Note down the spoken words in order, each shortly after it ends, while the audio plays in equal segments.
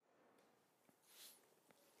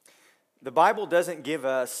The Bible doesn't give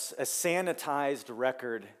us a sanitized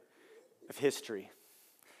record of history.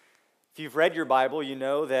 If you've read your Bible, you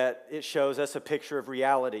know that it shows us a picture of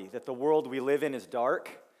reality, that the world we live in is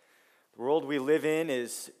dark. The world we live in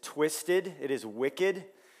is twisted, it is wicked,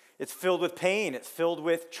 it's filled with pain, it's filled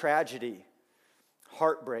with tragedy,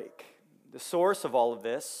 heartbreak. The source of all of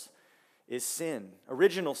this is sin,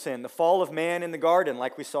 original sin, the fall of man in the garden,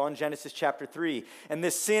 like we saw in Genesis chapter 3. And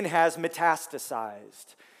this sin has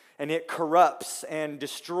metastasized, and it corrupts and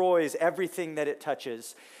destroys everything that it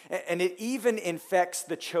touches. And it even infects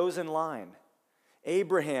the chosen line.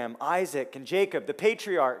 Abraham, Isaac, and Jacob, the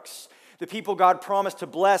patriarchs, the people God promised to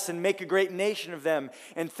bless and make a great nation of them,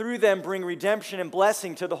 and through them bring redemption and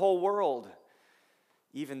blessing to the whole world.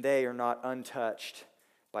 Even they are not untouched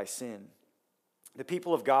by sin. The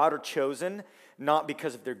people of God are chosen not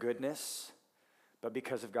because of their goodness, but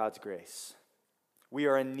because of God's grace. We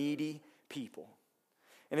are a needy people.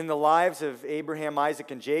 And in the lives of Abraham, Isaac,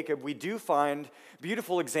 and Jacob, we do find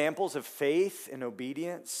beautiful examples of faith and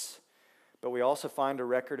obedience, but we also find a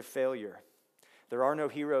record of failure. There are no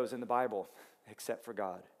heroes in the Bible except for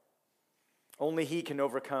God. Only He can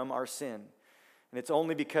overcome our sin. And it's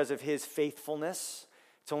only because of His faithfulness,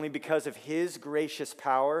 it's only because of His gracious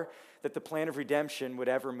power that the plan of redemption would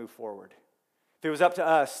ever move forward. If it was up to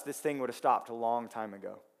us, this thing would have stopped a long time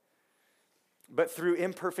ago. But through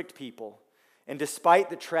imperfect people, and despite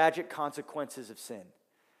the tragic consequences of sin,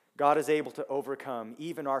 God is able to overcome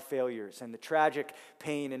even our failures and the tragic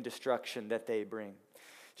pain and destruction that they bring.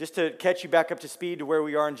 Just to catch you back up to speed to where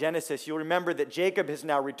we are in Genesis, you'll remember that Jacob has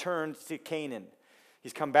now returned to Canaan.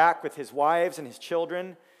 He's come back with his wives and his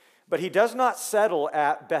children, but he does not settle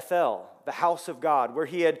at Bethel, the house of God, where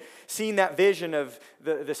he had seen that vision of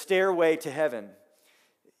the stairway to heaven.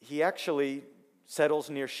 He actually settles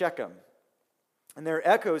near Shechem. And there are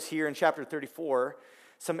echoes here in chapter 34,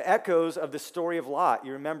 some echoes of the story of Lot.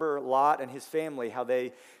 You remember Lot and his family, how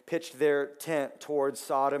they pitched their tent towards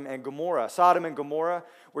Sodom and Gomorrah. Sodom and Gomorrah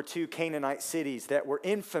were two Canaanite cities that were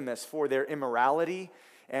infamous for their immorality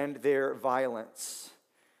and their violence.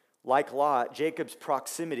 Like Lot, Jacob's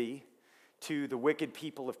proximity to the wicked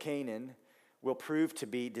people of Canaan will prove to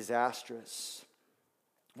be disastrous.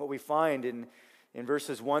 What we find in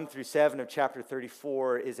verses 1 through 7 of chapter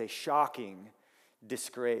 34 is a shocking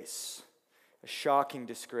disgrace. A shocking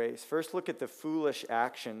disgrace. First, look at the foolish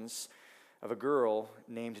actions of a girl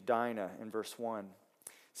named Dinah in verse 1.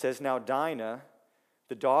 It says, "Now Dinah,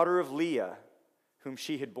 the daughter of Leah, whom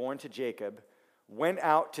she had borne to Jacob, went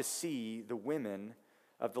out to see the women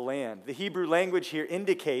of the land." The Hebrew language here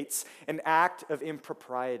indicates an act of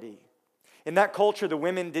impropriety. In that culture, the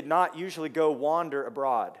women did not usually go wander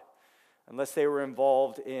abroad unless they were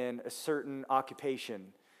involved in a certain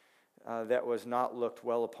occupation that was not looked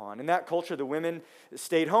well upon. In that culture, the women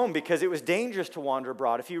stayed home because it was dangerous to wander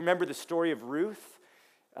abroad. If you remember the story of Ruth,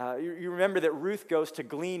 you remember that Ruth goes to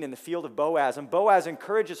glean in the field of Boaz, and Boaz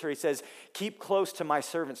encourages her. He says, "Keep close to my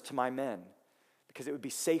servants, to my men," because it would be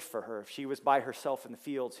safe for her. If she was by herself in the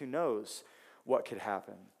fields, who knows what could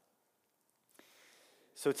happen.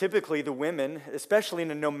 So typically the women, especially in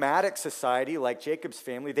a nomadic society like Jacob's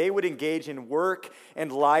family, they would engage in work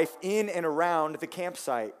and life in and around the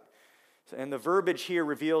campsite. And the verbiage here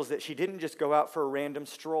reveals that she didn't just go out for a random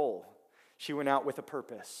stroll. She went out with a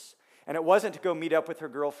purpose. And it wasn't to go meet up with her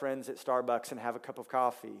girlfriends at Starbucks and have a cup of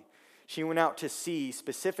coffee. She went out to see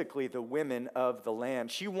specifically the women of the land.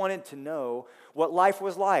 She wanted to know what life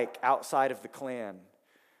was like outside of the clan,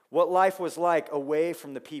 what life was like away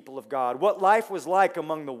from the people of God, what life was like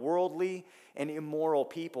among the worldly and immoral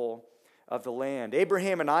people of the land.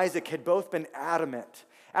 Abraham and Isaac had both been adamant,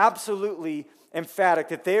 absolutely emphatic,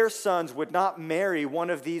 that their sons would not marry one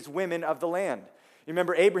of these women of the land. You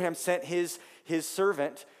remember Abraham sent his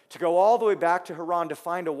servant to go all the way back to Haran to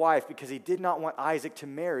find a wife because he did not want Isaac to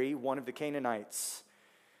marry one of the Canaanites.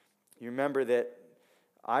 You remember that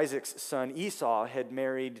Isaac's son Esau had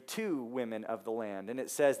married two women of the land, and it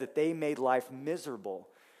says that they made life miserable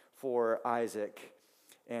for Isaac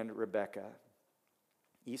and Rebekah.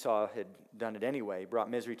 Esau had done it anyway, brought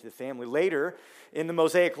misery to the family. Later, in the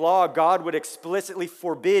Mosaic Law, God would explicitly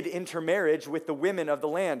forbid intermarriage with the women of the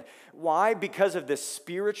land. Why? Because of the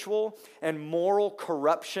spiritual and moral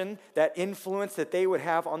corruption, that influence that they would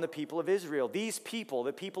have on the people of Israel. These people,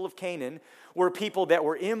 the people of Canaan, were people that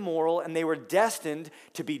were immoral, and they were destined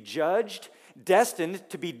to be judged, destined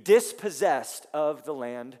to be dispossessed of the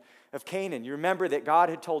land of Canaan. You remember that God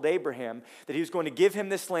had told Abraham that he was going to give him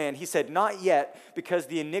this land. He said, "Not yet, because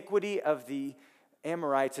the iniquity of the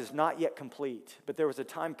Amorites is not yet complete." But there was a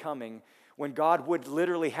time coming when God would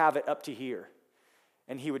literally have it up to here,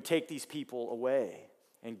 and he would take these people away.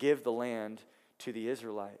 and give the land to the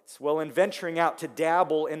Israelites. Well, in venturing out to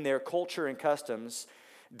dabble in their culture and customs,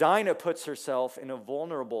 Dinah puts herself in a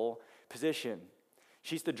vulnerable position.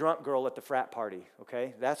 She's the drunk girl at the frat party,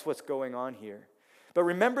 okay? That's what's going on here. But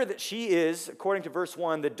remember that she is, according to verse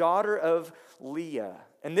 1, the daughter of Leah.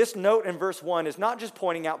 And this note in verse 1 is not just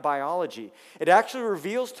pointing out biology. It actually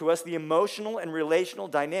reveals to us the emotional and relational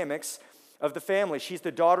dynamics of the family. She's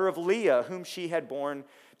the daughter of Leah, whom she had borne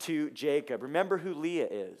to Jacob. Remember who Leah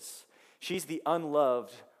is. She's the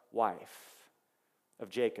unloved wife of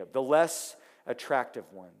Jacob, the less attractive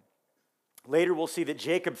one. Later we'll see that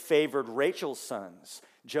Jacob favored Rachel's sons,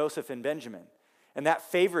 Joseph and Benjamin. And that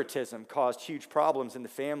favoritism caused huge problems in the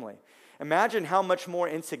family. Imagine how much more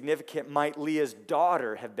insignificant might Leah's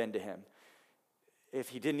daughter have been to him if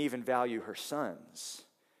he didn't even value her sons.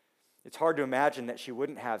 It's hard to imagine that she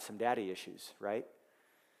wouldn't have some daddy issues, right?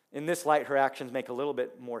 In this light, her actions make a little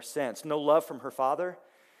bit more sense. No love from her father,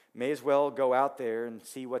 may as well go out there and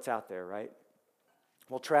see what's out there, right?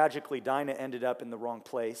 Well, tragically, Dinah ended up in the wrong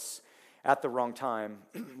place at the wrong time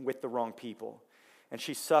with the wrong people. And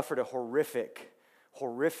she suffered a horrific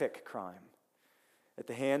crime at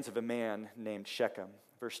the hands of a man named Shechem.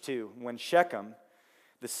 Verse 2, when Shechem,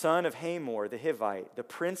 the son of Hamor the Hivite, the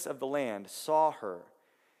prince of the land, saw her,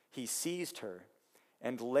 he seized her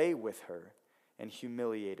and lay with her and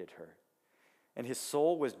humiliated her. And his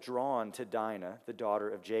soul was drawn to Dinah, the daughter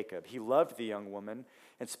of Jacob. He loved the young woman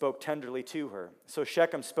and spoke tenderly to her. So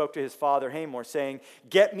Shechem spoke to his father Hamor, saying,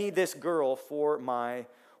 "Get me this girl for my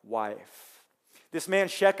wife." This man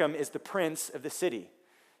Shechem is the prince of the city.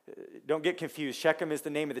 Don't get confused. Shechem is the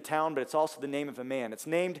name of the town, but it's also the name of a man. It's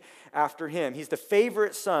named after him. He's the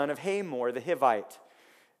favorite son of Hamor the Hivite.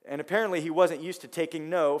 And apparently he wasn't used to taking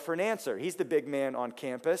no for an answer. He's the big man on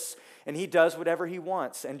campus, and he does whatever he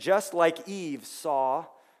wants. And just like Eve saw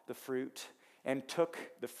the fruit and took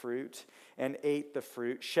the fruit and ate the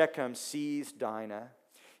fruit, Shechem sees Dinah.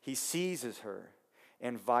 He seizes her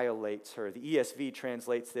and violates her. The ESV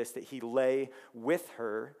translates this that he lay with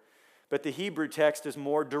her, but the Hebrew text is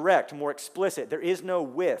more direct, more explicit. There is no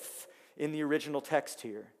with in the original text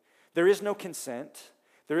here. There is no consent.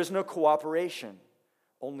 There is no cooperation.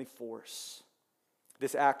 Only force.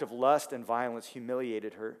 This act of lust and violence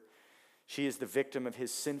humiliated her. She is the victim of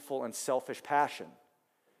his sinful and selfish passion.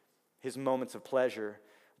 His moments of pleasure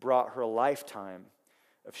brought her a lifetime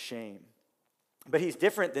of shame. But he's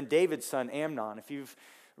different than David's son Amnon. If you've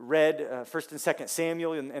read 1st and 2nd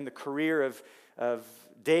Samuel and the career of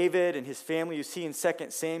David and his family, you see in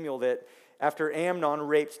 2nd Samuel that after Amnon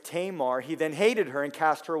raped Tamar, he then hated her and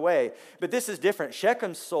cast her away. But this is different.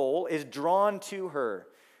 Shechem's soul is drawn to her.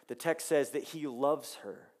 The text says that he loves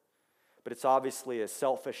her. But it's obviously a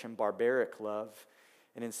selfish and barbaric love,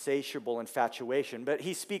 an insatiable infatuation. But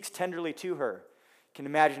he speaks tenderly to her. You can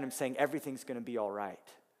imagine him saying, everything's going to be all right.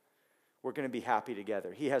 We're going to be happy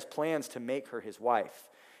together. He has plans to make her his wife.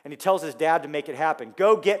 And he tells his dad to make it happen.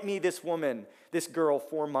 Go get me this woman, this girl,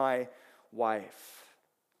 for my wife.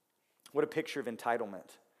 What a picture of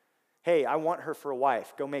entitlement. Hey, I want her for a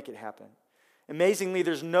wife. Go make it happen. Amazingly,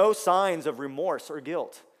 there's no signs of remorse or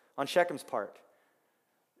guilt on Shechem's part.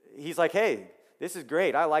 He's like, hey, this is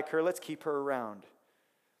great. I like her. Let's keep her around.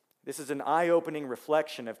 This is an eye-opening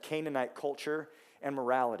reflection of Canaanite culture and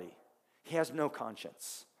morality. He has no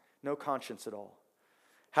conscience at all.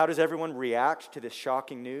 How does everyone react to this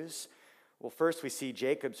shocking news? Well, first we see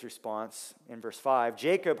Jacob's response in verse 5.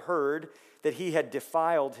 Jacob heard that he had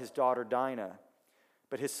defiled his daughter Dinah,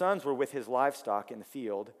 but his sons were with his livestock in the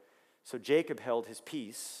field, so Jacob held his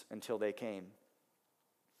peace until they came.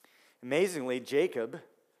 Amazingly, Jacob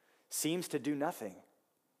seems to do nothing.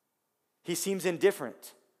 He seems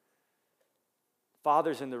indifferent.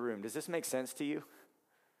 Fathers in the room, does this make sense to you?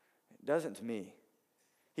 It doesn't to me.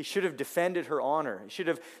 He should have defended her honor. He should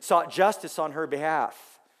have sought justice on her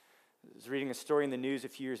behalf. I was reading a story in the news a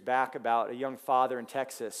few years back about a young father in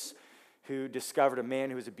Texas who discovered a man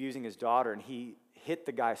who was abusing his daughter, and he hit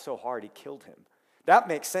the guy so hard he killed him. That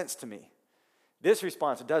makes sense to me. This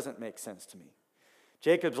response doesn't make sense to me.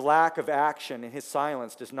 Jacob's lack of action and his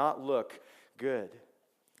silence does not look good.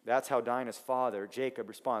 That's how Dinah's father, Jacob,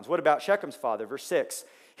 responds. What about Shechem's father? Verse 6,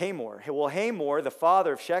 Hamor. Well, Hamor, the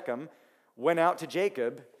father of Shechem, went out to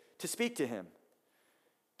Jacob to speak to him.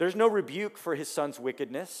 There's no rebuke for his son's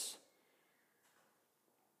wickedness.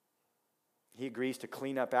 He agrees to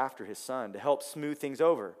clean up after his son, to help smooth things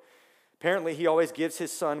over. Apparently, he always gives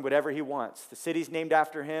his son whatever he wants. The city's named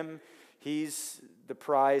after him. He's the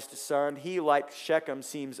prized son. He, like Shechem,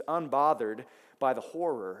 seems unbothered by the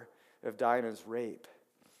horror of Dinah's rape.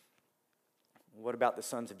 What about the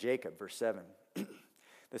sons of Jacob? Verse 7.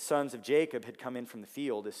 The sons of Jacob had come in from the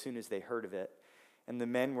field as soon as they heard of it, and the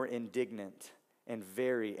men were indignant and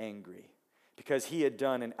very angry, because he had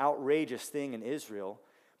done an outrageous thing in Israel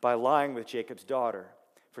by lying with Jacob's daughter,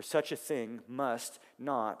 for such a thing must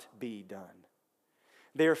not be done.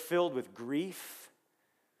 They are filled with grief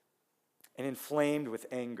and inflamed with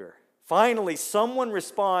anger. Finally, someone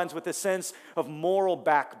responds with a sense of moral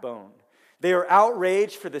backbone. They are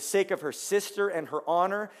outraged for the sake of her sister and her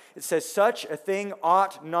honor. It says, such a thing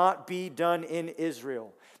ought not be done in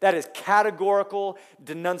Israel. That is categorical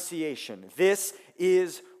denunciation. This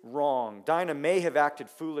is wrong. Dinah may have acted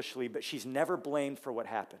foolishly, but she's never blamed for what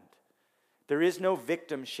happened. There is no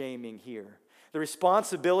victim shaming here. The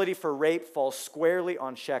responsibility for rape falls squarely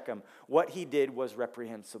on Shechem. What he did was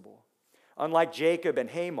reprehensible. Unlike Jacob and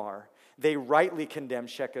Hamor, they rightly condemn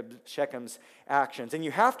Shechem's actions. And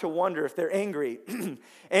you have to wonder if they're angry.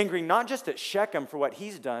 Angry not just at Shechem for what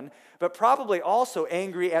he's done, but probably also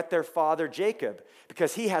angry at their father Jacob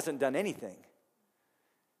because he hasn't done anything.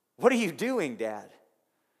 What are you doing, Dad?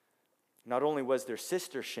 Not only was their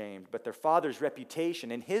sister shamed, but their father's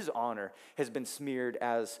reputation and his honor has been smeared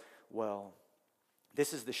as well.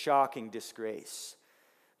 This is the shocking disgrace,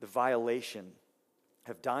 the violation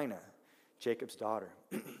of Dinah, Jacob's daughter.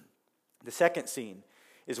 The second scene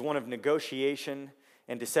is one of negotiation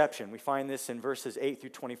and deception. We find this in verses 8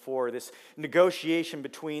 through 24, this negotiation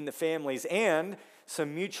between the families and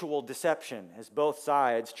some mutual deception as both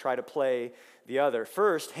sides try to play the other.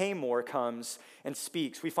 First, Hamor comes and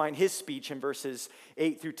speaks. We find his speech in verses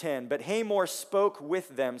 8 through 10. But Hamor spoke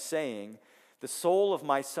with them, saying, the soul of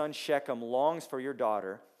my son Shechem longs for your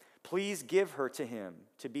daughter. Please give her to him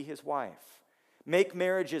to be his wife. Make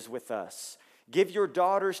marriages with us. Give your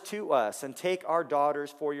daughters to us, and take our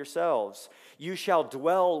daughters for yourselves. You shall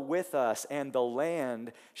dwell with us, and the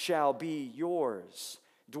land shall be yours.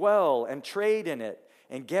 Dwell and trade in it,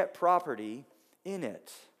 and get property in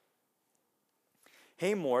it.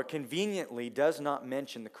 Hamor conveniently does not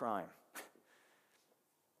mention the crime.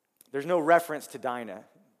 There's no reference to Dinah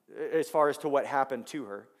as far as to what happened to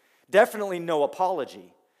her. Definitely no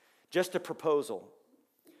apology, just a proposal.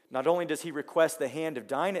 Not only does he request the hand of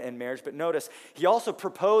Dinah in marriage, but notice, he also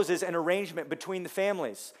proposes an arrangement between the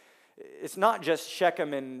families. It's not just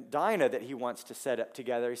Shechem and Dinah that he wants to set up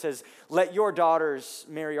together. He says, let your daughters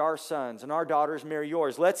marry our sons, and our daughters marry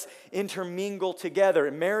yours. Let's intermingle together.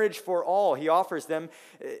 In marriage for all, he offers them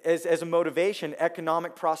as a motivation,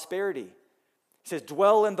 economic prosperity. He says,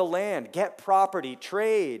 dwell in the land, get property,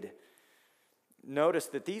 trade. Notice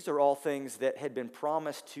that these are all things that had been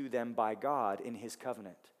promised to them by God in his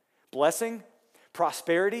covenant. Blessing,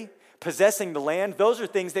 prosperity, possessing the land, those are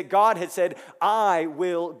things that God had said, I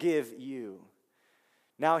will give you.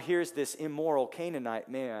 Now here's this immoral Canaanite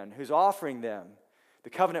man who's offering them the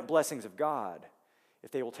covenant blessings of God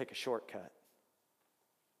if they will take a shortcut.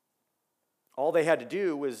 All they had to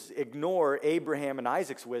do was ignore Abraham and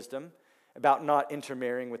Isaac's wisdom about not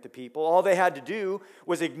intermarrying with the people. All they had to do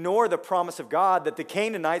was ignore the promise of God that the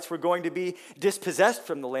Canaanites were going to be dispossessed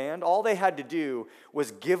from the land. All they had to do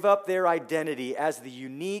was give up their identity as the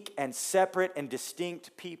unique and separate and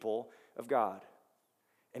distinct people of God,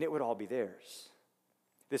 and it would all be theirs.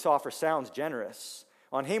 This offer sounds generous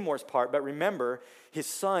on Hamor's part, but remember, his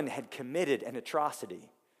son had committed an atrocity.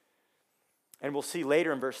 And we'll see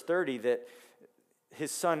later in verse 30 that his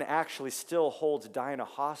son actually still holds Dinah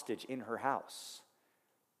hostage in her house.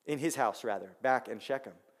 In his house, rather, back in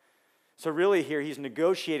Shechem. So really here, he's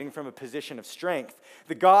negotiating from a position of strength.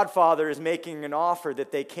 The godfather is making an offer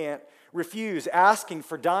that they can't refuse, asking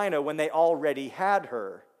for Dinah when they already had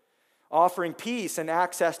her. Offering peace and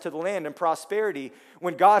access to the land and prosperity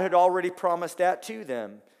when God had already promised that to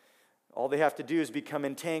them. All they have to do is become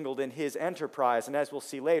entangled in his enterprise. And as we'll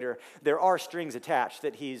see later, there are strings attached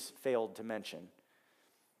that he's failed to mention.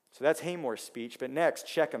 So that's Hamor's speech. But next,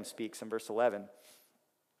 Shechem speaks in verse 11.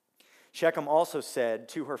 Shechem also said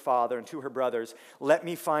to her father and to her brothers, let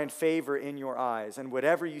me find favor in your eyes, and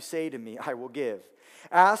whatever you say to me, I will give.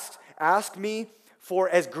 Ask me for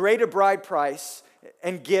as great a bride price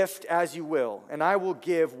and gift as you will, and I will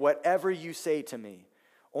give whatever you say to me.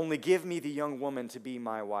 Only give me the young woman to be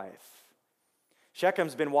my wife.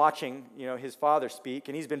 Shechem's been watching, his father speak,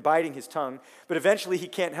 and he's been biting his tongue, but eventually he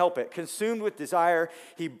can't help it. Consumed with desire,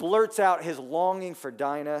 he blurts out his longing for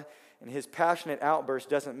Dinah, and his passionate outburst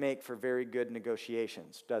doesn't make for very good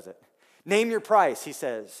negotiations, does it? Name your price, he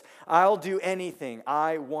says. I'll do anything.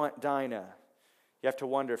 I want Dinah. You have to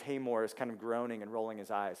wonder if Hamor is kind of groaning and rolling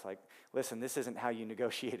his eyes like, listen, this isn't how you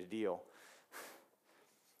negotiate a deal.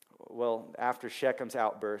 Well, after Shechem's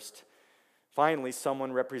outburst, finally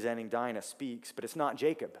someone representing Dinah speaks, but it's not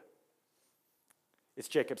Jacob. It's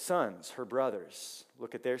Jacob's sons, her brothers.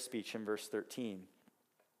 Look at their speech in verse 13.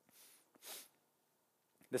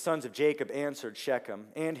 The sons of Jacob answered Shechem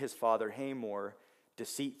and his father Hamor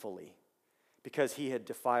deceitfully, because he had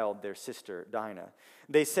defiled their sister Dinah.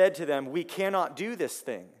 They said to them, "We cannot do this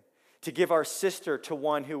thing, to give our sister to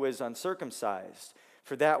one who is uncircumcised,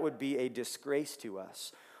 for that would be a disgrace to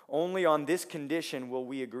us. Only on this condition will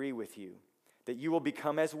we agree with you, that you will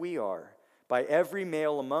become as we are, by every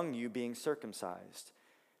male among you being circumcised.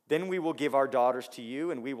 Then we will give our daughters to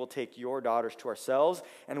you, and we will take your daughters to ourselves,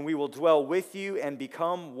 and we will dwell with you and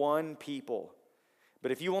become one people.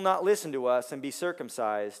 But if you will not listen to us and be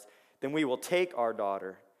circumcised, then we will take our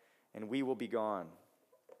daughter, and we will be gone."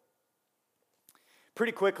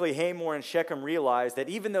 Pretty quickly, Hamor and Shechem realized that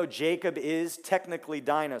even though Jacob is technically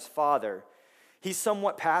Dinah's father, he's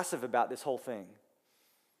somewhat passive about this whole thing.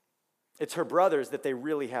 It's her brothers that they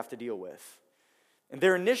really have to deal with. And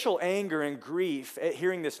their initial anger and grief at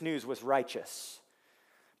hearing this news was righteous.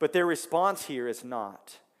 But their response here is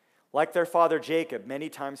not. Like their father Jacob, many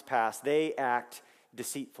times past, they act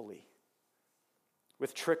deceitfully,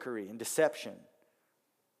 with trickery and deception.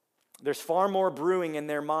 There's far more brewing in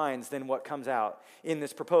their minds than what comes out in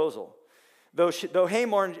this proposal. Though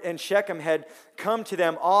Hamor and Shechem had come to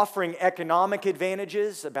them offering economic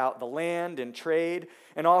advantages about the land and trade,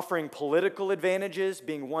 and offering political advantages,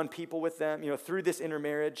 being one people with them, through this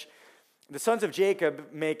intermarriage, the sons of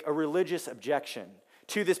Jacob make a religious objection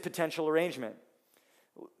to this potential arrangement.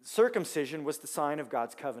 Circumcision was the sign of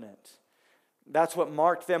God's covenant. That's what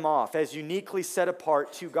marked them off as uniquely set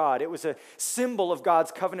apart to God. It was a symbol of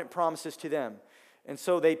God's covenant promises to them. And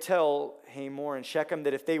so they tell Hamor and Shechem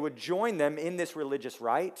that if they would join them in this religious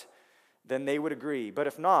rite, then they would agree. But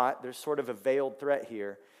if not, there's sort of a veiled threat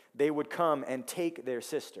here. They would come and take their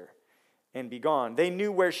sister and be gone. They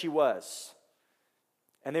knew where she was,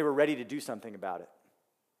 and they were ready to do something about it.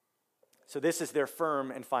 So this is their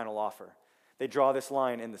firm and final offer. They draw this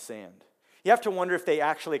line in the sand. You have to wonder if they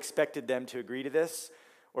actually expected them to agree to this,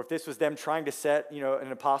 or if this was them trying to set,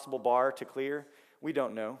 an impossible bar to clear. We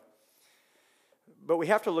don't know. But we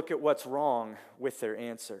have to look at what's wrong with their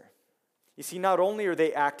answer. You see, not only are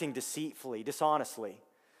they acting deceitfully, dishonestly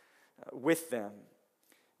with them,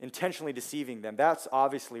 intentionally deceiving them, that's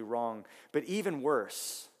obviously wrong, but even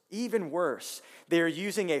worse, they are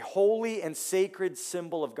using a holy and sacred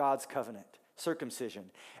symbol of God's covenant,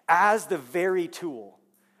 circumcision, as the very tool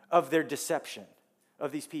of their deception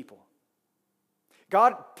of these people.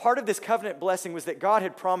 Part of this covenant blessing was that God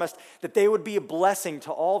had promised that they would be a blessing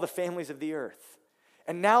to all the families of the earth.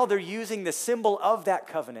 And now they're using the symbol of that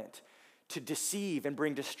covenant to deceive and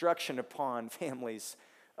bring destruction upon families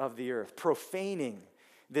of the earth, profaning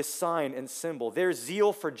this sign and symbol. Their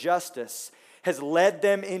zeal for justice has led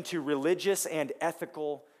them into religious and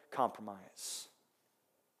ethical compromise.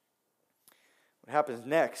 What happens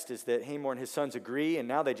next is that Hamor and his sons agree, and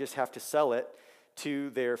now they just have to sell it to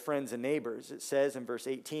their friends and neighbors. It says in verse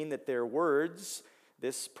 18 that their words,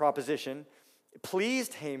 this proposition,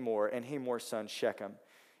 pleased Hamor and Hamor's son Shechem.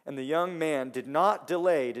 And the young man did not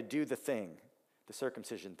delay to do the thing, the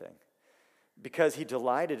circumcision thing, because he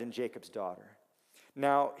delighted in Jacob's daughter.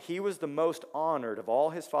 Now he was the most honored of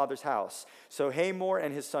all his father's house. So Hamor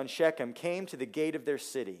and his son Shechem came to the gate of their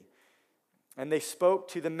city. And they spoke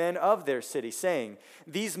to the men of their city, saying,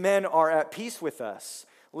 "These men are at peace with us.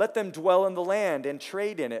 Let them dwell in the land and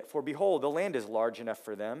trade in it. For behold, the land is large enough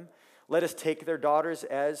for them. Let us take their daughters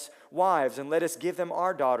as wives, and let us give them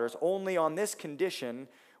our daughters. Only on this condition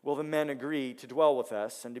will the men agree to dwell with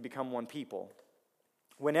us and to become one people.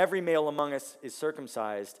 When every male among us is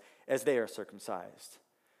circumcised, as they are circumcised,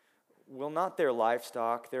 will not their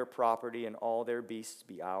livestock, their property, and all their beasts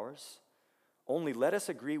be ours? Only let us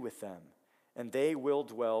agree with them, and they will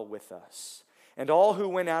dwell with us." And all who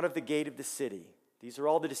went out of the gate of the city, these are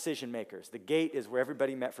all the decision makers. The gate is where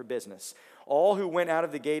everybody met for business. All who went out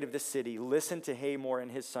of the gate of the city listened to Hamor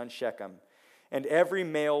and his son Shechem, and every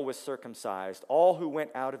male was circumcised, all who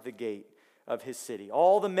went out of the gate of his city.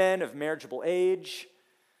 All the men of marriageable age,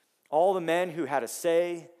 all the men who had a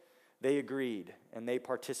say, they agreed, and they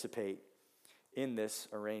participate in this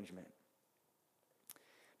arrangement.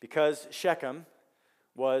 Because Shechem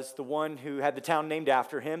was the one who had the town named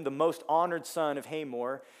after him, the most honored son of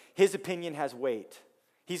Hamor, his opinion has weight.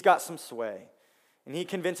 He's got some sway, and he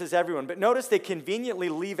convinces everyone. But notice they conveniently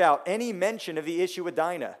leave out any mention of the issue with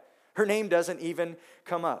Dinah. Her name doesn't even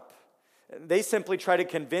come up. They simply try to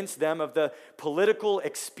convince them of the political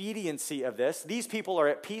expediency of this. These people are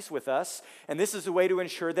at peace with us, and this is a way to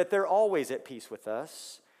ensure that they're always at peace with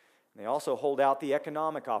us. And they also hold out the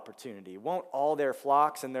economic opportunity. Won't all their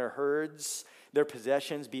flocks and their herds, their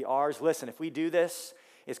possessions be ours? Listen, if we do this,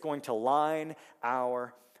 It's going to line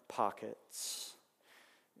our pockets.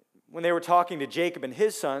 When they were talking to Jacob and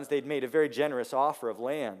his sons, they'd made a very generous offer of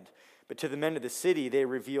land. But to the men of the city, they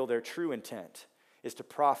reveal their true intent is to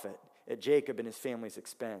profit at Jacob and his family's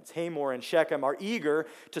expense. Hamor and Shechem are eager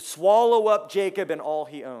to swallow up Jacob and all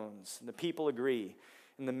he owns. And the people agree,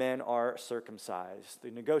 and the men are circumcised.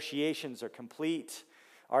 The negotiations are complete.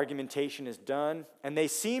 Argumentation is done, and they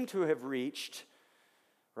seem to have reached,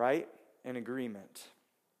 right, an agreement.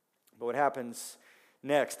 But what happens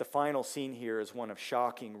next, the final scene here, is one of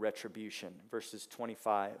shocking retribution, verses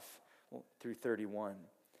 25 through 31.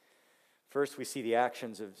 First, we see the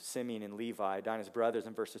actions of Simeon and Levi, Dinah's brothers,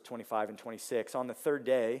 in verses 25 and 26. On the third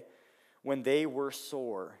day, when they were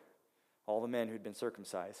sore, all the men who'd been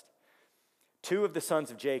circumcised, two of the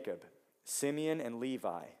sons of Jacob, Simeon and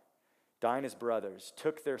Levi, Dinah's brothers,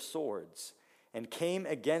 took their swords and came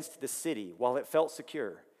against the city while it felt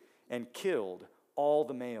secure and killed all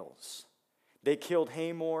the males. They killed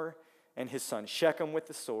Hamor and his son Shechem with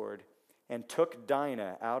the sword and took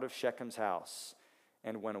Dinah out of Shechem's house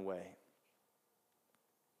and went away.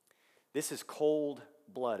 This is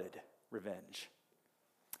cold-blooded revenge.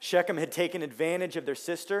 Shechem had taken advantage of their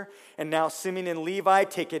sister, and now Simeon and Levi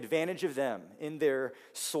take advantage of them. In their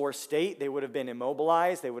sore state, they would have been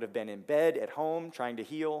immobilized, they would have been in bed at home trying to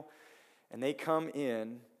heal, and they come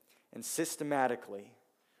in and systematically,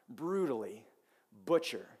 brutally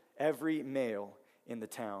butcher every male in the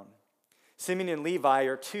town. Simeon and Levi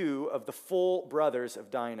are two of the full brothers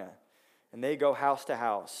of Dinah, and they go house to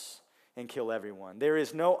house and kill everyone. There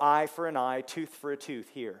is no eye for an eye, tooth for a tooth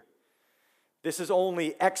here. This is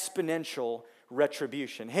only exponential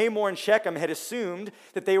retribution. Hamor and Shechem had assumed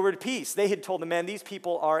that they were at peace. They had told the men, these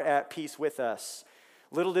people are at peace with us.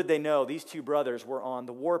 Little did they know, these two brothers were on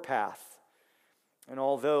the warpath. And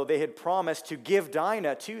although they had promised to give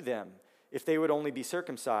Dinah to them if they would only be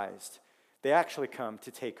circumcised, they actually come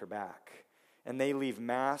to take her back. And they leave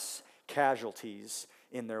mass casualties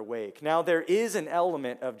in their wake. Now, there is an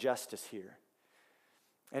element of justice here.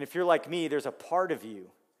 And if you're like me, there's a part of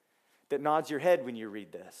you that nods your head when you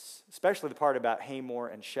read this, especially the part about Hamor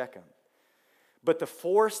and Shechem. But the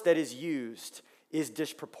force that is used is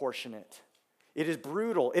disproportionate. It is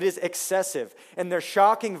brutal. It is excessive. And their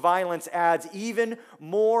shocking violence adds even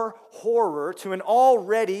more horror to an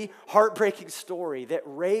already heartbreaking story that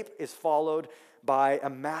rape is followed by a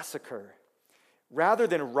massacre. Rather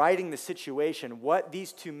than righting the situation, what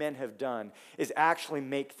these two men have done is actually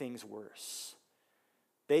make things worse.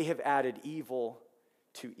 They have added evil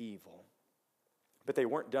to evil. But they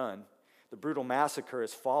weren't done. The brutal massacre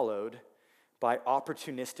is followed by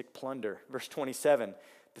opportunistic plunder. Verse 27,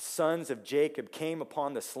 the sons of Jacob came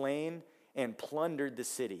upon the slain and plundered the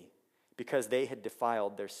city because they had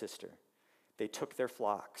defiled their sister. They took their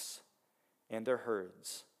flocks and their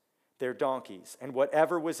herds, their donkeys, and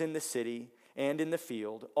whatever was in the city and in the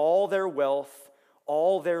field, all their wealth,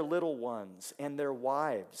 all their little ones, and their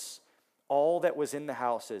wives, all that was in the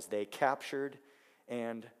houses, they captured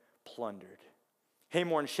and plundered.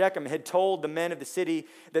 Hamor and Shechem had told the men of the city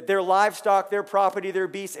that their livestock, their property, their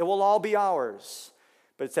beasts, it will all be ours.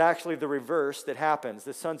 But it's actually the reverse that happens.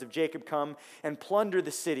 The sons of Jacob come and plunder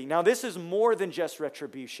the city. Now, this is more than just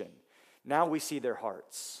retribution. Now we see their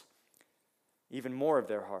hearts, even more of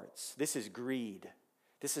their hearts. This is greed.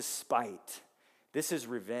 This is spite. This is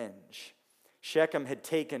revenge. Shechem had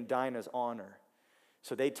taken Dinah's honor,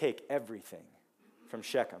 so they take everything from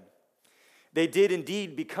Shechem. They did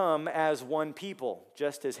indeed become as one people,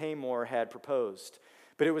 just as Hamor had proposed.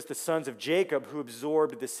 But it was the sons of Jacob who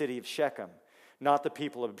absorbed the city of Shechem, not the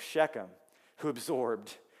people of Shechem who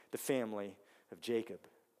absorbed the family of Jacob.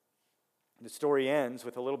 The story ends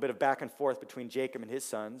with a little bit of back and forth between Jacob and his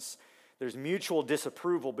sons. There's mutual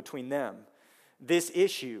disapproval between them. This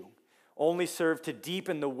issue only served to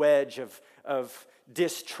deepen the wedge of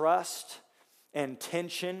distrust and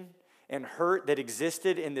tension and hurt that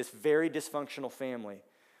existed in this very dysfunctional family.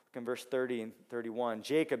 Look in verse 30 and 31.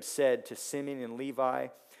 Jacob said to Simeon and Levi,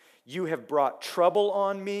 "You have brought trouble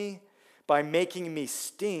on me by making me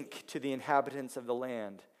stink to the inhabitants of the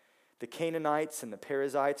land, the Canaanites and the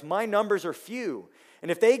Perizzites. My numbers are few,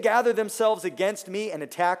 and if they gather themselves against me and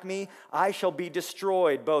attack me, I shall be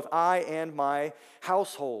destroyed, both I and my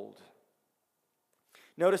household."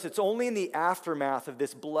 Notice it's only in the aftermath of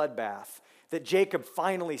this bloodbath that Jacob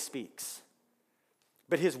finally speaks.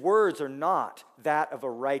 But his words are not that of a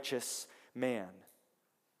righteous man,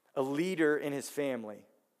 a leader in his family.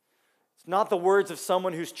 It's not the words of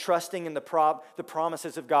someone who's trusting in the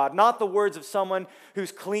promises of God, not the words of someone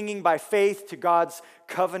who's clinging by faith to God's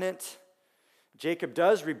covenant. Jacob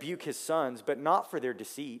does rebuke his sons, but not for their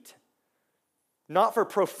deceit. not for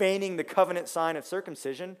profaning the covenant sign of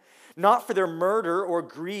circumcision, not for their murder or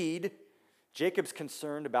greed. Jacob's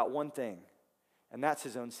concerned about one thing, and that's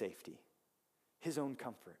his own safety, his own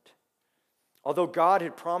comfort. Although God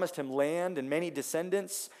had promised him land and many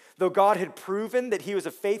descendants, though God had proven that he was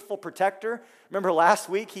a faithful protector, remember last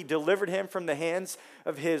week he delivered him from the hands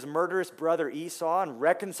of his murderous brother Esau and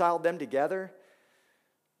reconciled them together,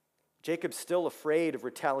 Jacob's still afraid of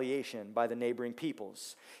retaliation by the neighboring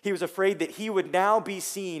peoples. He was afraid that he would now be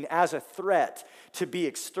seen as a threat to be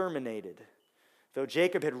exterminated. Though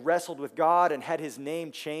Jacob had wrestled with God and had his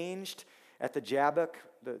name changed at the Jabbok,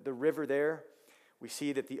 the river there, we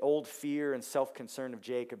see that the old fear and self-concern of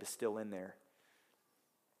Jacob is still in there.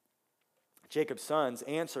 Jacob's sons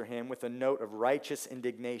answer him with a note of righteous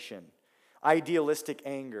indignation, idealistic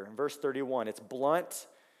anger. In verse 31, it's blunt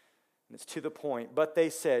and it's to the point. But they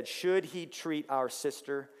said, should he treat our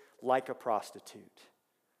sister like a prostitute?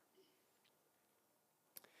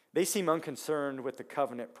 They seem unconcerned with the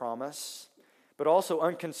covenant promise, but also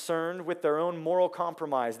unconcerned with their own moral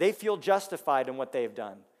compromise. They feel justified in what they've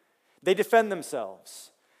done. They defend themselves.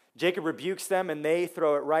 Jacob rebukes them, and they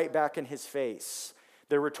throw it right back in his face.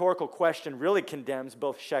 Their rhetorical question really condemns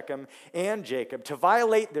both Shechem and Jacob to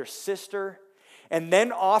violate their sister and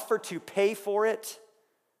then offer to pay for it.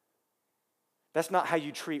 That's not how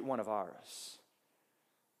you treat one of ours.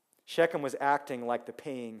 Shechem was acting like the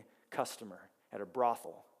paying customer at a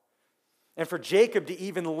brothel. And for Jacob to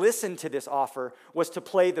even listen to this offer was to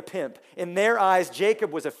play the pimp. In their eyes,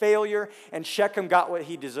 Jacob was a failure, and Shechem got what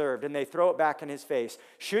he deserved, and they throw it back in his face.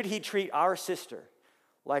 Should he treat our sister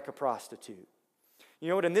like a prostitute? You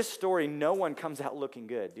know what? In this story, no one comes out looking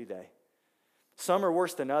good, do they? Some are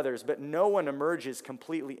worse than others, but no one emerges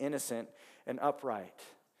completely innocent and upright.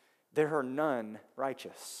 There are none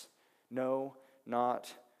righteous. No,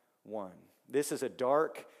 not one. This is a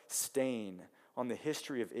dark stain on the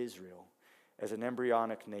history of Israel as an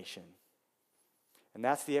embryonic nation. And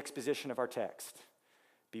that's the exposition of our text.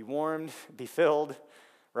 Be warmed, be filled,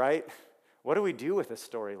 right? What do we do with a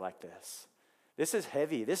story like this? This is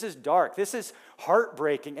heavy, this is dark, this is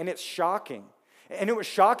heartbreaking, and it's shocking. And it was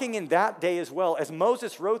shocking in that day as well. As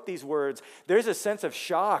Moses wrote these words, there's a sense of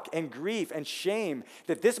shock and grief and shame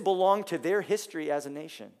that this belonged to their history as a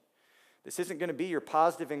nation. This isn't going to be your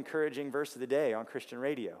positive, encouraging verse of the day on Christian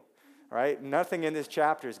radio, right? Nothing in this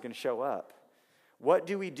chapter is going to show up. What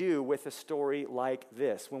do we do with a story like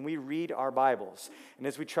this when we read our Bibles and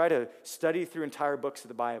as we try to study through entire books of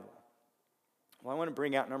the Bible? Well, I want to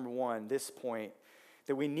bring out, number one, this point,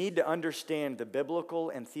 that we need to understand the biblical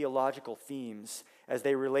and theological themes as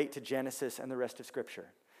they relate to Genesis and the rest of Scripture.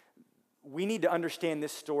 We need to understand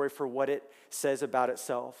this story for what it says about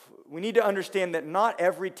itself. We need to understand that not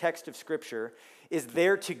every text of Scripture is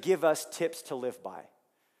there to give us tips to live by.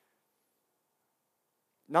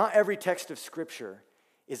 Not every text of Scripture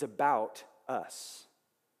is about us.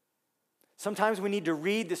 Sometimes we need to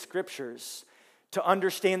read the Scriptures to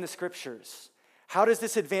understand the Scriptures. How does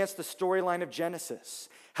this advance the storyline of Genesis?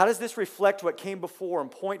 How does this reflect what came before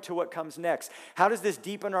and point to what comes next? How does this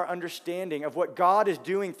deepen our understanding of what God is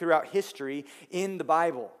doing throughout history in the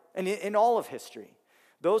Bible and in all of history?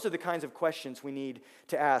 Those are the kinds of questions we need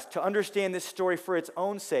to ask to understand this story for its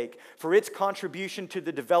own sake, for its contribution to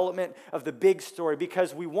the development of the big story,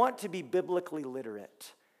 because we want to be biblically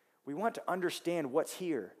literate. We want to understand what's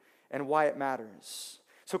here and why it matters.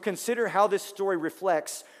 So consider how this story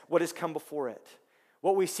reflects what has come before it.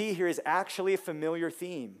 What we see here is actually a familiar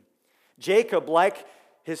theme. Jacob, like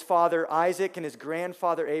his father Isaac and his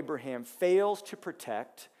grandfather Abraham, fails to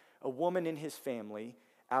protect a woman in his family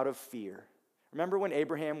out of fear. Remember when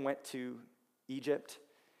Abraham went to Egypt?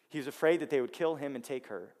 He was afraid that they would kill him and take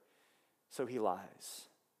her, so he lies.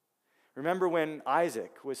 Remember when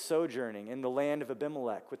Isaac was sojourning in the land of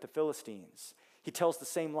Abimelech with the Philistines? He tells the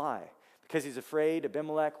same lie because he's afraid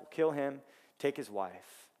Abimelech will kill him, take his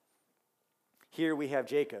wife. Here we have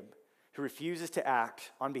Jacob, who refuses to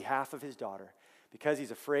act on behalf of his daughter because he's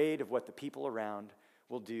afraid of what the people around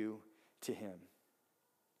will do to him.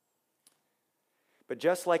 But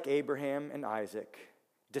just like Abraham and Isaac,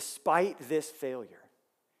 despite this failure,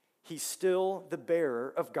 he's still the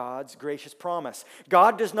bearer of God's gracious promise.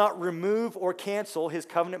 God does not remove or cancel his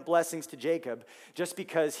covenant blessings to Jacob just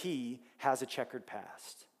because he has a checkered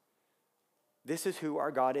past. This is who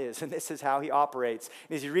our God is, and this is how he operates.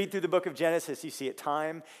 And as you read through the book of Genesis, you see it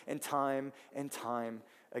time and time and time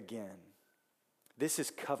again. This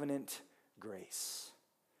is covenant grace,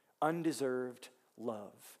 undeserved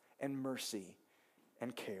love and mercy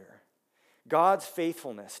and care. God's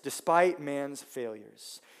faithfulness despite man's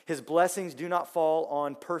failures. His blessings do not fall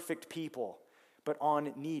on perfect people, but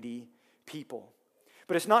on needy people.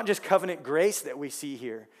 But it's not just covenant grace that we see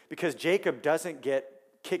here, because Jacob doesn't get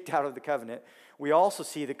kicked out of the covenant. We also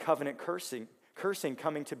see the covenant cursing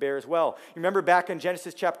coming to bear as well. You remember back in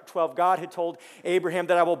Genesis chapter 12, God had told Abraham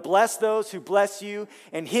that I will bless those who bless you,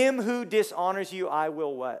 and him who dishonors you, I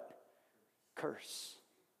will what? Curse.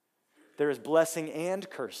 There is blessing and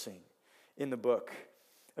cursing in the book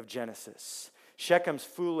of Genesis. Shechem's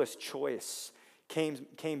foolish choice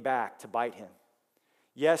came back to bite him.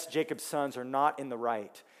 Yes, Jacob's sons are not in the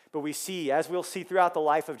right, but we see, as we'll see throughout the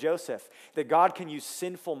life of Joseph, that God can use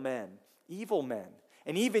sinful men, evil men,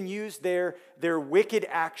 and even use their wicked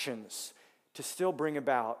actions to still bring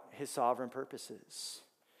about his sovereign purposes.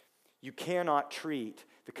 You cannot treat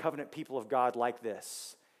the covenant people of God like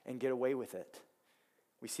this and get away with it.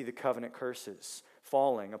 We see the covenant curses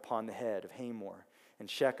falling upon the head of Hamor and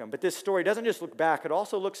Shechem. But this story doesn't just look back, it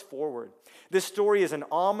also looks forward. This story is an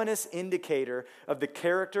ominous indicator of the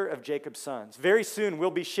character of Jacob's sons. Very soon we'll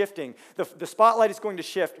be shifting. The spotlight is going to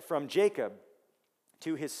shift from Jacob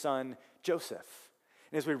to his son Joseph.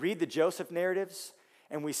 And as we read the Joseph narratives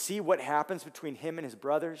and we see what happens between him and his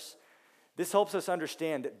brothers, this helps us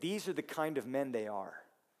understand that these are the kind of men they are.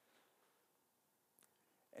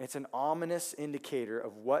 And it's an ominous indicator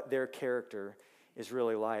of what their character is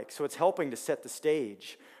really like. So it's helping to set the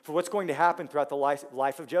stage for what's going to happen throughout the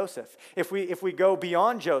life of Joseph. If we go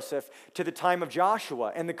beyond Joseph to the time of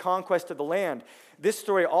Joshua and the conquest of the land, this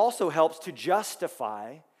story also helps to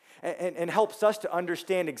justify and helps us to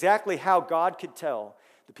understand exactly how God could tell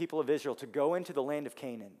the people of Israel to go into the land of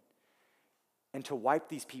Canaan and to wipe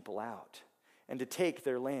these people out and to take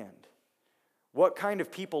their land. What kind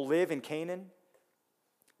of people live in Canaan?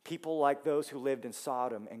 People like those who lived in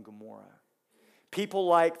Sodom and Gomorrah. People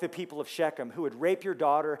like the people of Shechem who would rape your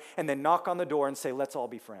daughter and then knock on the door and say, let's all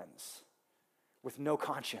be friends, with no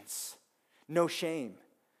conscience, no shame.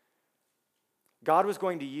 God was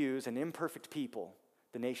going to use an imperfect people,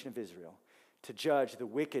 the nation of Israel, to judge the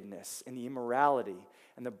wickedness and the immorality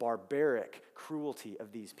and the barbaric cruelty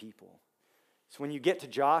of these people. So when you get to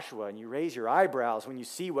Joshua and you raise your eyebrows when you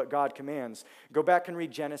see what God commands, go back and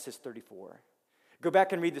read Genesis 34. Go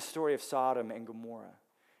back and read the story of Sodom and Gomorrah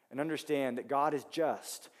and understand that God is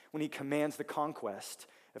just when he commands the conquest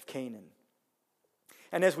of Canaan.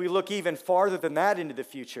 And as we look even farther than that into the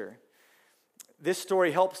future, this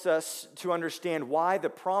story helps us to understand why the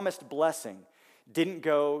promised blessing didn't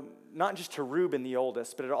go not just to Reuben, the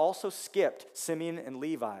oldest, but it also skipped Simeon and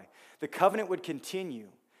Levi. The covenant would continue.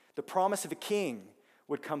 The promise of a king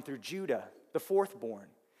would come through Judah, the fourth born.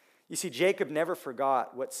 You see, Jacob never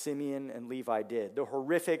forgot what Simeon and Levi did, the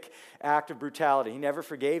horrific act of brutality. He never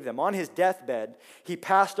forgave them. On his deathbed, he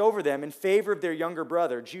passed over them in favor of their younger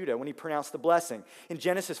brother, Judah, when he pronounced the blessing. In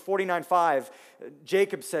Genesis 49:5,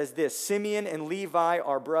 Jacob says this, Simeon and Levi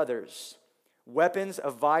are brothers. Weapons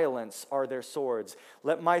of violence are their swords.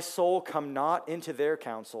 Let my soul come not into their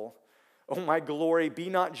counsel. O my glory, be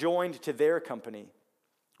not joined to their company.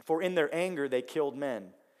 For in their anger they killed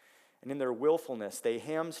men, and in their willfulness they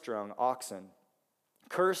hamstrung oxen.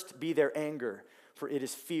 Cursed be their anger, for it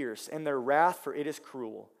is fierce, and their wrath, for it is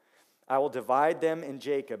cruel. I will divide them in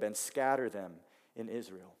Jacob and scatter them in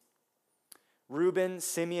Israel. Reuben,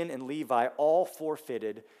 Simeon, and Levi all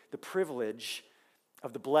forfeited the privilege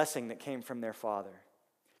of the blessing that came from their father.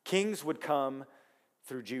 Kings would come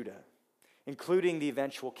through Judah, including the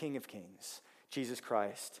eventual King of Kings, Jesus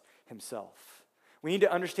Christ himself. We need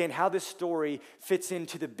to understand how this story fits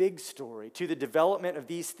into the big story, to the development of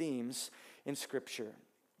these themes in Scripture.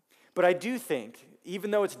 But I do think,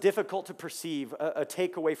 even though it's difficult to perceive a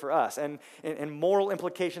takeaway for us and moral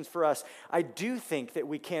implications for us, I do think that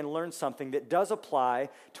we can learn something that does apply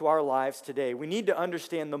to our lives today. We need to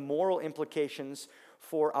understand the moral implications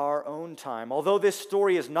for our own time. Although this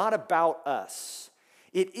story is not about us,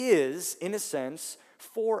 it is, in a sense,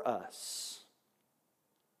 for us.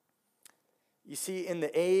 You see, in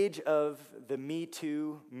the age of the Me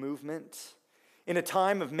Too movement, in a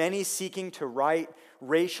time of many seeking to right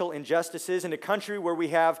racial injustices, in a country where we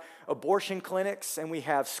have abortion clinics and we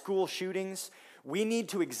have school shootings, we need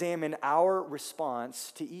to examine our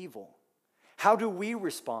response to evil. How do we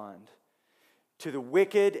respond to the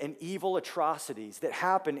wicked and evil atrocities that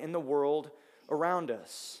happen in the world around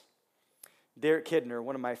us? Derek Kidner,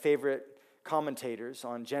 one of my favorite commentators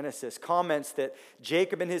on Genesis, comments that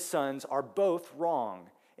Jacob and his sons are both wrong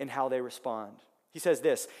in how they respond. He says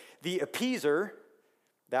this, the appeaser,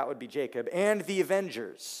 that would be Jacob, and the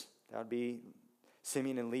avengers, that would be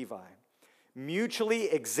Simeon and Levi, mutually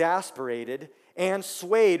exasperated and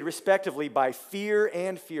swayed respectively by fear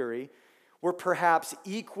and fury, were perhaps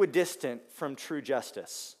equidistant from true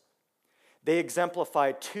justice. They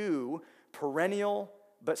exemplify two perennial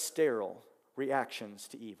but sterile reactions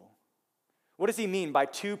to evil. What does he mean by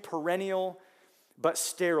two perennial but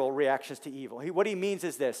sterile reactions to evil? What he means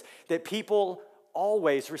is this, that people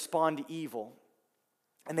always respond to evil,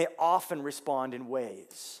 and they often respond in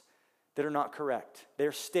ways that are not correct. They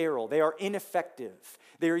are sterile. They are ineffective.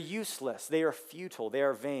 They are useless. They are futile. They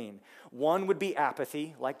are vain. One would be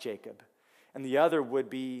apathy, like Jacob, and the other would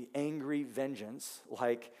be angry vengeance,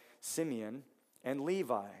 like Simeon and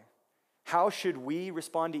Levi. How should we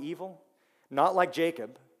respond to evil? Not like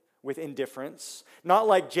Jacob, with indifference, not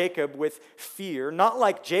like Jacob with fear, not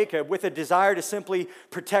like Jacob with a desire to simply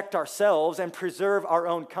protect ourselves and preserve our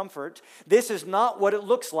own comfort. This is not what it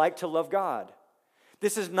looks like to love God.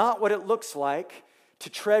 This is not what it looks like to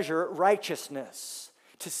treasure righteousness,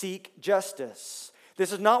 to seek justice.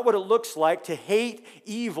 This is not what it looks like to hate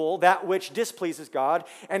evil, that which displeases God,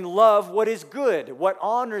 and love what is good, what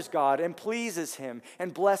honors God and pleases Him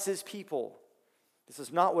and blesses people. This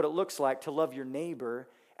is not what it looks like to love your neighbor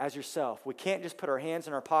as yourself. We can't just put our hands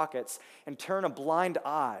in our pockets and turn a blind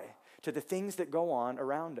eye to the things that go on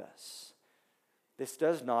around us. This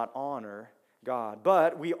does not honor God.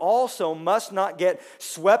 But we also must not get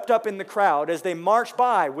swept up in the crowd as they march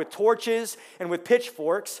by with torches and with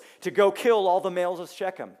pitchforks to go kill all the males of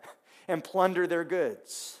Shechem and plunder their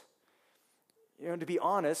goods. You know, to be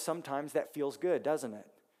honest, sometimes that feels good, doesn't it?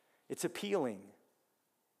 It's appealing.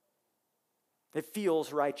 It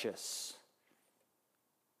feels righteous.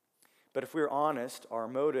 But if we're honest, our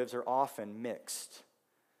motives are often mixed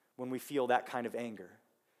when we feel that kind of anger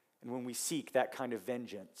and when we seek that kind of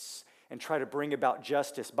vengeance and try to bring about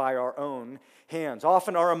justice by our own hands.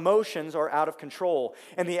 Often our emotions are out of control,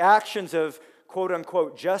 and the actions of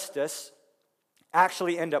quote-unquote justice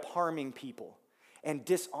actually end up harming people and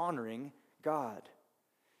dishonoring God.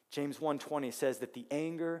 James 1:20 says that the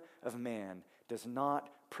anger of man does not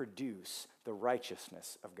produce the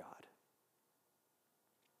righteousness of God.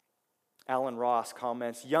 Alan Ross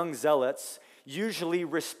comments, young zealots usually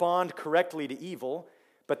respond correctly to evil,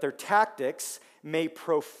 but their tactics may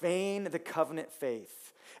profane the covenant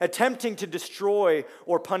faith. Attempting to destroy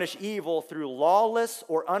or punish evil through lawless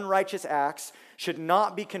or unrighteous acts should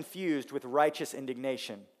not be confused with righteous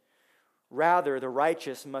indignation. Rather, the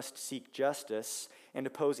righteous must seek justice and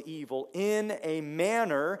oppose evil in a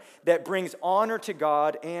manner that brings honor to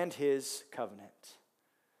God and His covenant.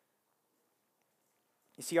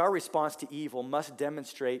 You see, our response to evil must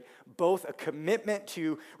demonstrate both a commitment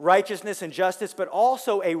to righteousness and justice, but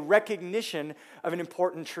also a recognition of an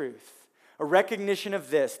important truth. A recognition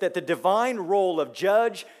of this, that the divine role of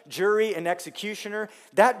judge, jury, and executioner,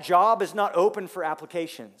 that job is not open for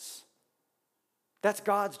applications. That's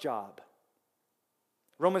God's job.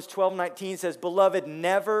 Romans 12:19 says, beloved,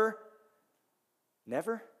 never,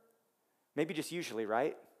 maybe just usually,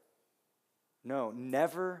 right? No,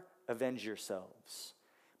 never avenge yourselves,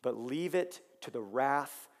 but leave it to the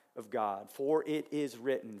wrath of God. For it is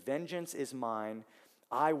written, vengeance is mine,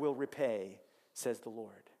 I will repay, says the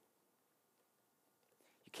Lord.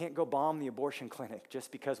 You can't go bomb the abortion clinic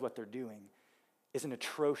just because what they're doing is an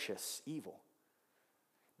atrocious evil.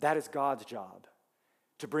 That is God's job,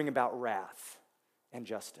 to bring about wrath and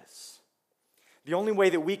justice. The only way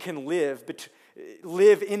that we can live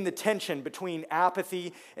in the tension between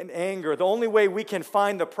apathy and anger, the only way we can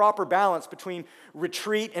find the proper balance between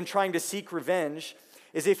retreat and trying to seek revenge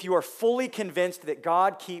is if you are fully convinced that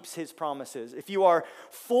God keeps His promises, if you are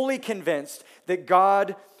fully convinced that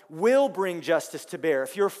God will bring justice to bear,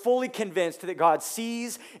 if you're fully convinced that God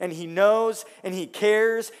sees and He knows and He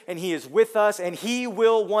cares and He is with us and He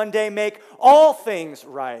will one day make all things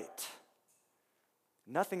right.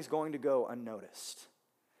 Nothing's going to go unnoticed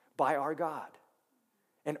by our God.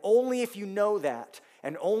 And only if you know that,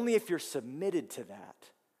 and only if you're submitted to that,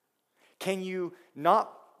 can you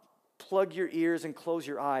not plug your ears and close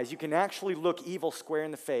your eyes. You can actually look evil square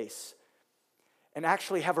in the face and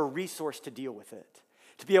actually have a resource to deal with it,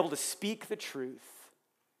 to be able to speak the truth,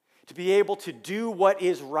 to be able to do what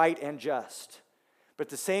is right and just, but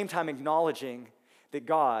at the same time acknowledging that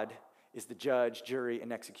God is the judge, jury,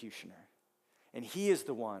 and executioner. And He is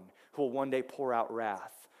the one who will one day pour out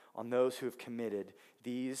wrath on those who have committed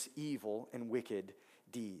these evil and wicked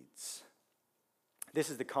deeds. This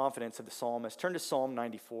is the confidence of the psalmist. Turn to Psalm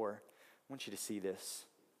 94. I want you to see this.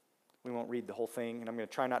 We won't read the whole thing, and I'm going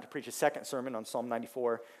to try not to preach a second sermon on Psalm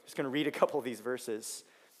 94. I'm just going to read a couple of these verses.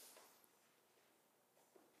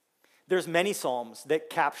 There's many psalms that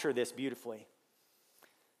capture this beautifully.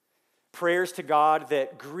 Prayers to God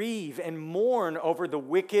that grieve and mourn over the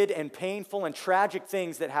wicked and painful and tragic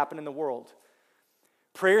things that happen in the world.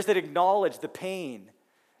 Prayers that acknowledge the pain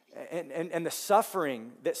and the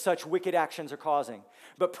suffering that such wicked actions are causing,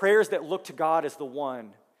 but prayers that look to God as the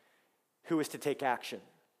one who is to take action.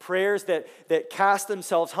 Prayers that cast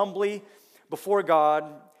themselves humbly before God,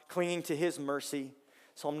 clinging to his mercy.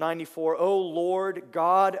 Psalm 94, O Lord,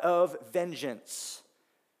 God of vengeance.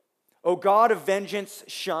 O God of vengeance,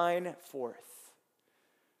 shine forth.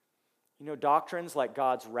 You know, doctrines like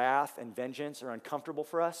God's wrath and vengeance are uncomfortable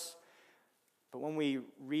for us. But when we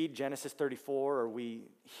read Genesis 34, or we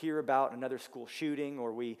hear about another school shooting,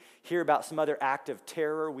 or we hear about some other act of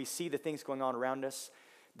terror, we see the things going on around us,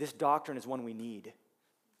 this doctrine is one we need.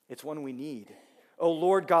 It's one we need. O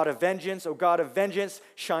Lord God of vengeance, O God of vengeance,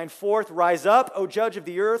 shine forth, rise up, O judge of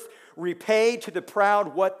the earth, repay to the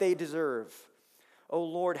proud what they deserve. O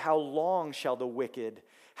Lord, how long shall the wicked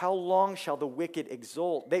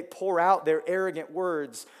exult? They pour out their arrogant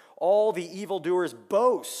words. All the evildoers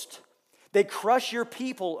boast. They crush your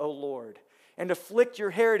people, O Lord, and afflict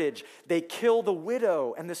your heritage. They kill the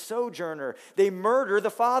widow and the sojourner. They murder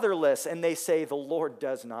the fatherless, and they say, the Lord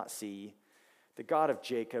does not see. The God of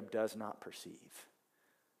Jacob does not perceive.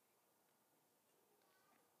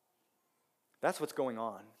 That's what's going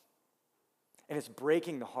on. And it's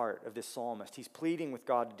breaking the heart of this psalmist. He's pleading with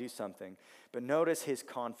God to do something. But notice his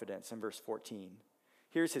confidence in verse 14.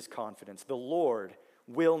 Here's his confidence. The Lord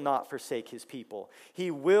will not forsake his people.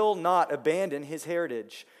 He will not abandon his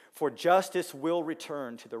heritage, for justice will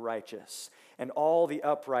return to the righteous, and all the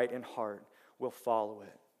upright in heart will follow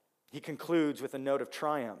it. He concludes with a note of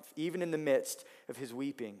triumph, even in the midst of his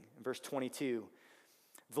weeping. In verse 22,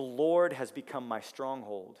 the Lord has become my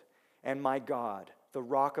stronghold and my God, the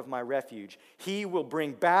rock of my refuge. He will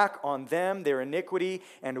bring back on them their iniquity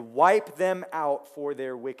and wipe them out for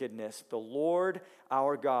their wickedness. The Lord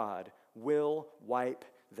our God will wipe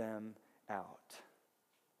them out.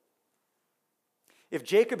 If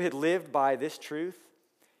Jacob had lived by this truth,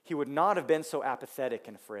 he would not have been so apathetic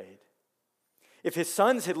and afraid. If his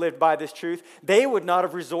sons had lived by this truth, they would not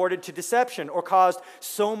have resorted to deception or caused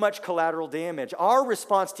so much collateral damage. Our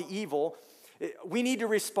response to evil, we need to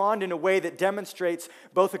respond in a way that demonstrates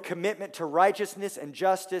both a commitment to righteousness and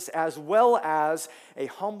justice, as well as a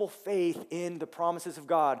humble faith in the promises of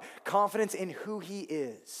God, confidence in who he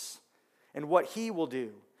is and what he will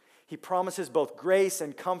do. He promises both grace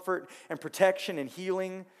and comfort and protection and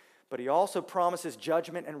healing, but he also promises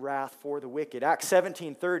judgment and wrath for the wicked. Acts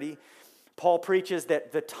 17:30, Paul preaches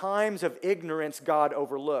that the times of ignorance God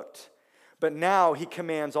overlooked, but now he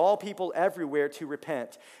commands all people everywhere to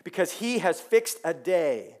repent, because he has fixed a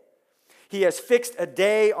day. He has fixed a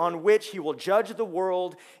day on which he will judge the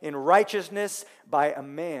world in righteousness by a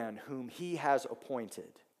man whom he has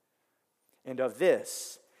appointed. And of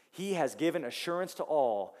this he has given assurance to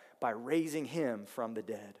all by raising him from the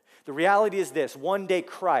dead. The reality is this: one day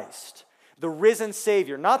Christ, the risen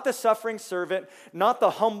Savior, not the suffering servant, not the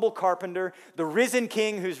humble carpenter, the risen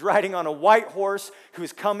King who's riding on a white horse,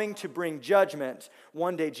 who's coming to bring judgment.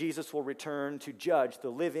 One day Jesus will return to judge the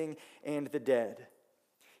living and the dead.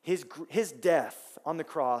 His death on the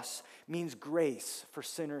cross means grace for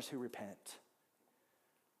sinners who repent.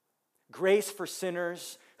 Grace for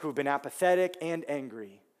sinners who have been apathetic and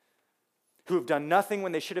angry, who have done nothing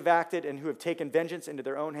when they should have acted, and who have taken vengeance into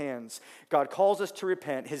their own hands. God calls us to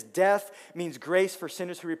repent. His death means grace for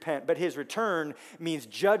sinners who repent, but his return means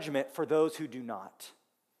judgment for those who do not.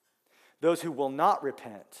 Those who will not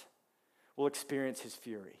repent will experience his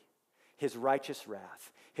fury, his righteous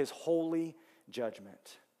wrath, his holy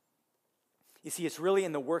judgment. You see, it's really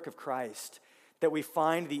in the work of Christ that we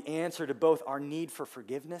find the answer to both our need for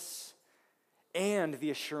forgiveness and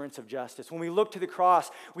the assurance of justice. When we look to the cross,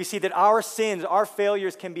 we see that our sins, our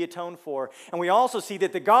failures can be atoned for. And we also see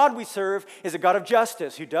that the God we serve is a God of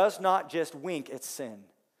justice who does not just wink at sin.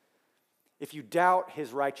 If you doubt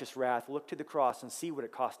his righteous wrath, look to the cross and see what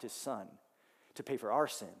it cost his son to pay for our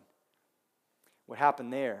sin. What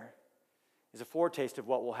happened there is a foretaste of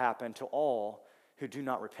what will happen to all who do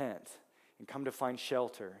not repent and come to find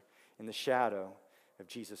shelter in the shadow of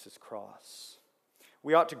Jesus' cross.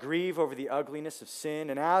 We ought to grieve over the ugliness of sin,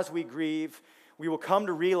 and as we grieve, we will come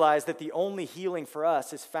to realize that the only healing for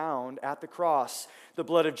us is found at the cross. The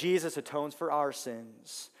blood of Jesus atones for our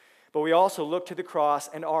sins. But we also look to the cross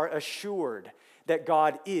and are assured that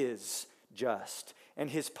God is just, and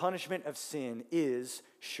his punishment of sin is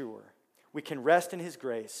sure. We can rest in his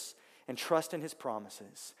grace and trust in his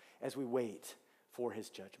promises as we wait for his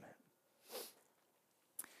judgment.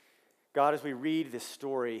 God, as we read this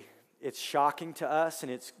story, it's shocking to us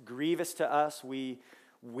and it's grievous to us. We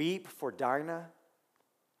weep for Dinah.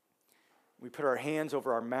 We put our hands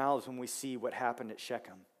over our mouths when we see what happened at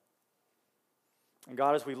Shechem. And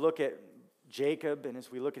God, as we look at Jacob and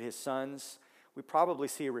as we look at his sons, we probably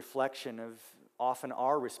see a reflection of often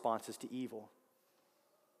our responses to evil.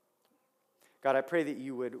 God, I pray that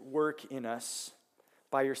you would work in us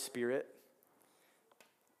by your Spirit.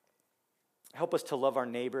 Help us to love our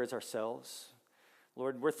neighbor as ourselves.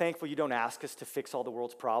 Lord, we're thankful you don't ask us to fix all the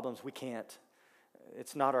world's problems. We can't.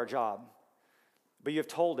 It's not our job. But you have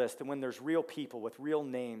told us that when there's real people with real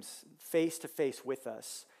names face to face with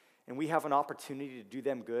us, and we have an opportunity to do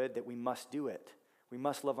them good, that we must do it. We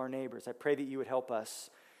must love our neighbors. I pray that you would help us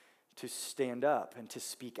to stand up and to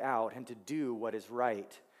speak out and to do what is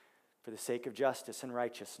right for the sake of justice and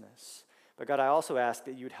righteousness. But God, I also ask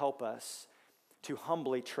that you would help us to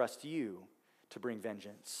humbly trust you to bring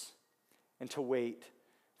vengeance and to wait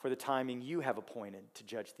for the timing you have appointed to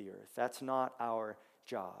judge the earth. That's not our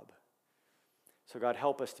job. So God,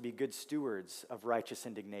 help us to be good stewards of righteous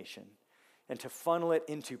indignation and to funnel it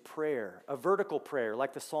into prayer, a vertical prayer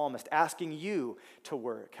like the psalmist, asking you to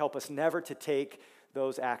work. Help us never to take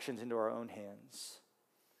those actions into our own hands.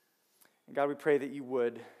 And God, we pray that you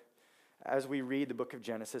would, as we read the book of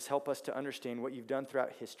Genesis, help us to understand what you've done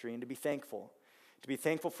throughout history and to be thankful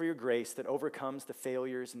for your grace that overcomes the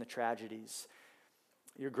failures and the tragedies,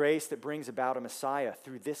 your grace that brings about a Messiah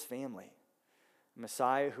through this family, a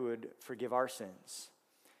Messiah who would forgive our sins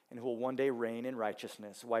and who will one day reign in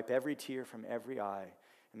righteousness, wipe every tear from every eye,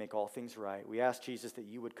 and make all things right. We ask, Jesus, that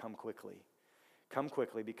you would come quickly. Come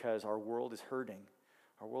quickly because our world is hurting,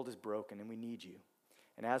 our world is broken, and we need you.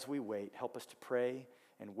 And as we wait, help us to pray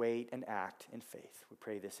and wait and act in faith. We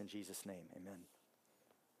pray this in Jesus' name, amen.